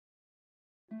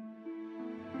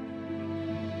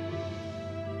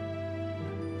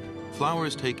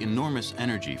Flowers take enormous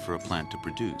energy for a plant to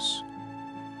produce.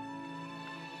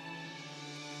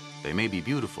 They may be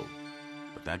beautiful,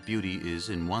 but that beauty is,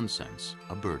 in one sense,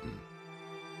 a burden.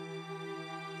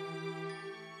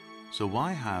 So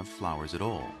why have flowers at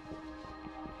all?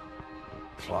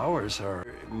 Flowers are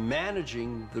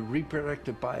managing the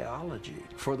reproductive biology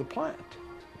for the plant.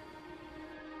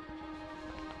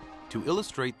 To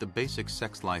illustrate the basic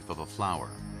sex life of a flower,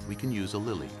 we can use a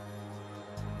lily.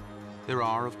 There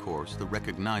are, of course, the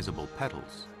recognizable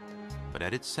petals, but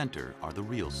at its center are the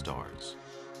real stars.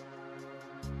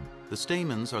 The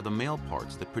stamens are the male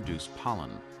parts that produce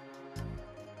pollen.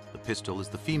 The pistil is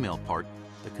the female part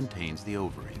that contains the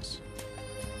ovaries.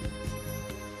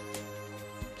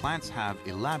 Plants have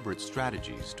elaborate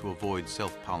strategies to avoid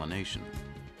self-pollination,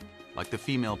 like the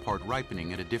female part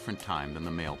ripening at a different time than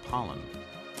the male pollen.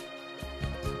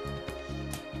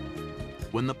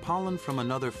 When the pollen from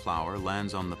another flower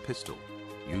lands on the pistil,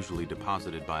 usually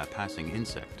deposited by a passing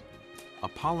insect, a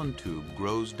pollen tube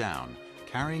grows down,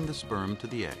 carrying the sperm to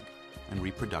the egg, and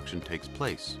reproduction takes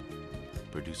place,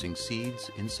 producing seeds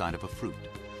inside of a fruit.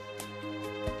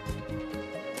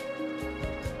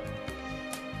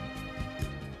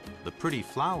 The pretty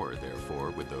flower,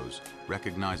 therefore, with those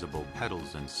recognizable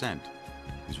petals and scent,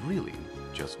 is really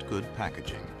just good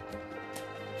packaging.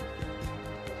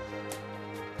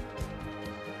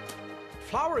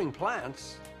 Flowering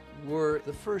plants were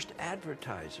the first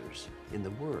advertisers in the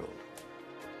world.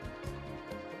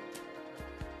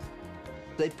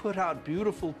 They put out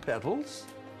beautiful petals,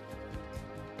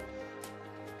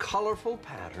 colorful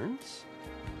patterns.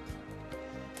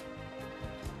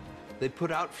 They put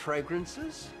out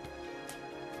fragrances.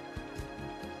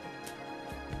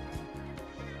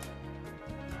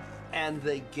 And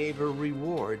they gave a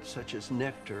reward, such as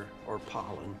nectar or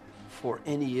pollen, for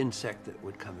any insect that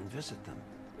would come and visit them.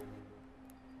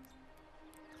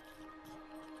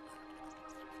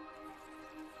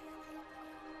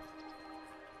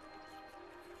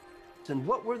 And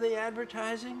what were they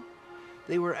advertising?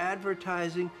 They were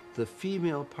advertising the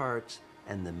female parts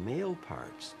and the male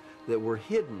parts that were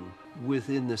hidden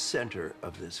within the center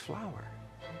of this flower.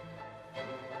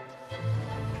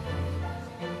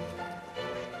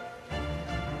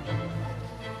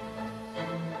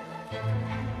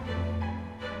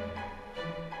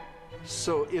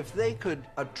 So if they could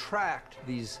attract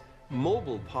these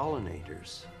mobile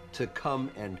pollinators to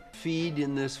come and feed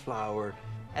in this flower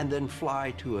and then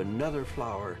fly to another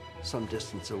flower some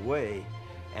distance away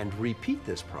and repeat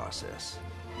this process,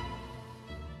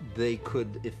 they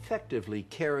could effectively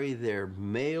carry their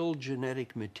male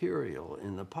genetic material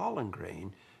in the pollen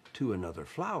grain to another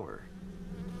flower.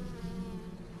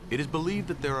 It is believed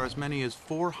that there are as many as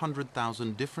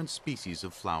 400,000 different species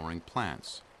of flowering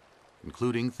plants,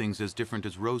 including things as different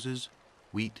as roses,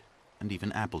 wheat, and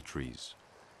even apple trees.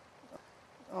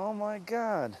 Oh my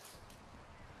God.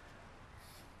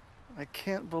 I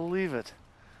can't believe it.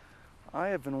 I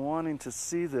have been wanting to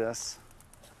see this.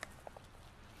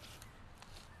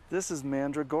 This is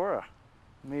Mandragora,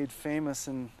 made famous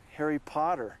in Harry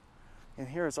Potter. And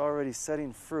here it's already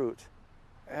setting fruit.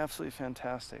 Absolutely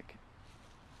fantastic.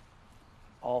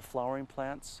 All flowering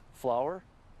plants flower.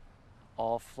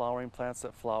 All flowering plants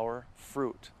that flower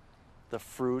fruit. The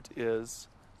fruit is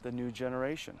the new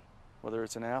generation. Whether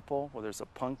it's an apple, whether it's a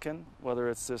pumpkin, whether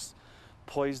it's this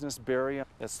poisonous berry,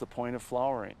 that's the point of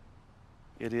flowering.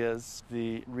 It is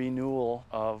the renewal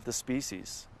of the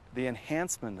species, the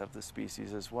enhancement of the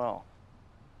species as well.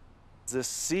 This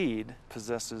seed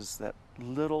possesses that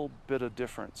little bit of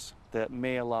difference that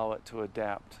may allow it to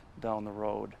adapt down the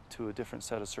road to a different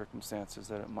set of circumstances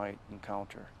that it might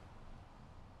encounter.